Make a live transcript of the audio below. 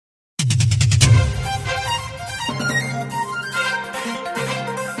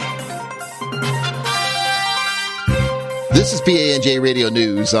This is PANJ Radio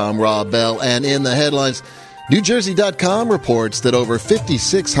News. I'm Rob Bell, and in the headlines, NewJersey.com reports that over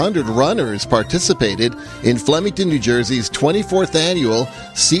 5,600 runners participated in Flemington, New Jersey's 24th annual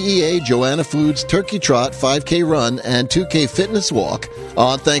CEA Joanna Foods Turkey Trot 5K Run and 2K Fitness Walk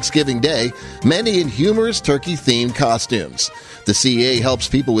on Thanksgiving Day, many in humorous turkey-themed costumes. The CEA helps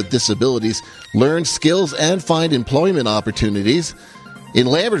people with disabilities learn skills and find employment opportunities. In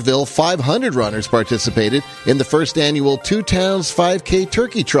Lambertville, 500 runners participated in the first annual Two Towns 5K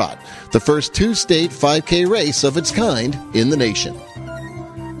Turkey Trot, the first two-state 5K race of its kind in the nation.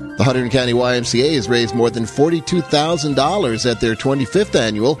 The Hunterdon County YMCA has raised more than $42,000 at their 25th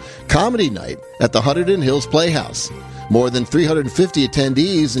annual Comedy Night at the Hunterdon Hills Playhouse. More than 350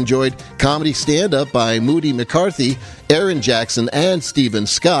 attendees enjoyed comedy stand-up by Moody McCarthy, Aaron Jackson, and Stephen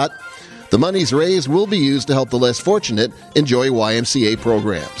Scott. The monies raised will be used to help the less fortunate enjoy YMCA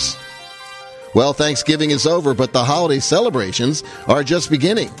programs. Well, Thanksgiving is over, but the holiday celebrations are just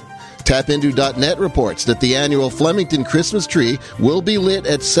beginning. Tapindu.net reports that the annual Flemington Christmas tree will be lit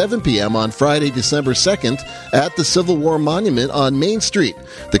at 7 p.m. on Friday, December 2nd at the Civil War Monument on Main Street.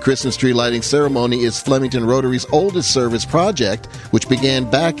 The Christmas tree lighting ceremony is Flemington Rotary's oldest service project, which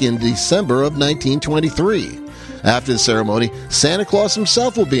began back in December of 1923. After the ceremony, Santa Claus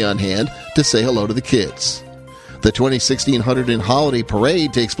himself will be on hand to say hello to the kids. The 2016 Hunterdon Holiday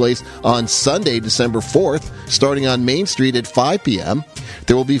Parade takes place on Sunday, December 4th, starting on Main Street at 5 p.m.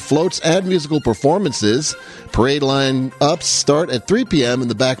 There will be floats and musical performances. Parade line-ups start at 3 p.m. in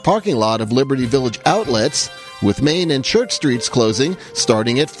the back parking lot of Liberty Village Outlets, with Main and Church Streets closing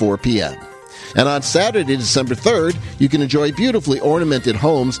starting at 4 p.m. And on Saturday, December 3rd, you can enjoy beautifully ornamented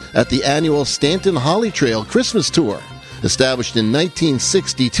homes at the annual Stanton Holly Trail Christmas Tour. Established in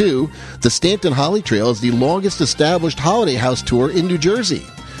 1962, the Stanton Holly Trail is the longest established holiday house tour in New Jersey.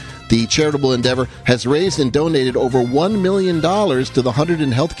 The charitable endeavor has raised and donated over $1 million to the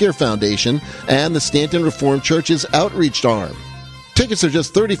Hunterdon Healthcare Foundation and the Stanton Reformed Church's outreach arm. Tickets are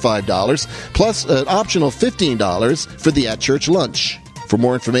just $35, plus an optional $15 for the at-church lunch. For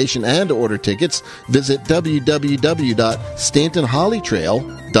more information and to order tickets, visit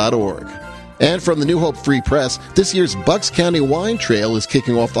www.stantonhollytrail.org. And from the New Hope Free Press, this year's Bucks County Wine Trail is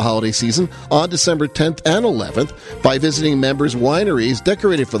kicking off the holiday season on December 10th and 11th by visiting members' wineries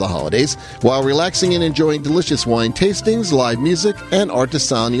decorated for the holidays while relaxing and enjoying delicious wine tastings, live music, and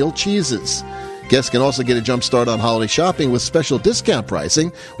artisanal cheeses. Guests can also get a jump start on holiday shopping with special discount pricing,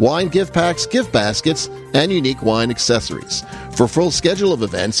 wine gift packs, gift baskets, and unique wine accessories. For a full schedule of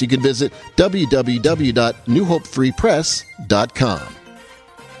events, you can visit www.newhopefreepress.com.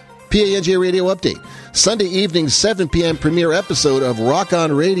 PANJ Radio Update. Sunday evening, 7 p.m. premiere episode of Rock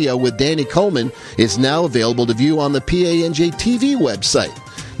On Radio with Danny Coleman is now available to view on the PANJ TV website.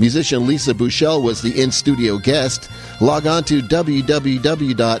 Musician Lisa Bushell was the in-studio guest. Log on to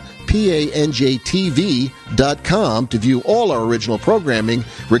www.panjtv.com to view all our original programming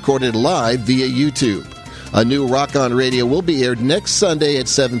recorded live via YouTube. A new Rock On Radio will be aired next Sunday at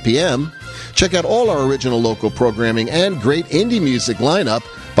 7 p.m. Check out all our original local programming and great indie music lineup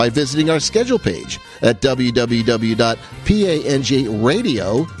by visiting our schedule page at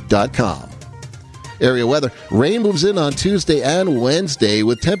www.panjradio.com. Area weather. Rain moves in on Tuesday and Wednesday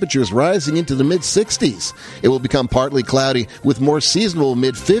with temperatures rising into the mid-60s. It will become partly cloudy with more seasonable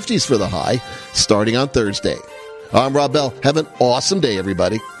mid-50s for the high starting on Thursday. I'm Rob Bell. Have an awesome day,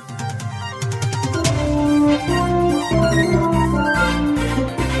 everybody.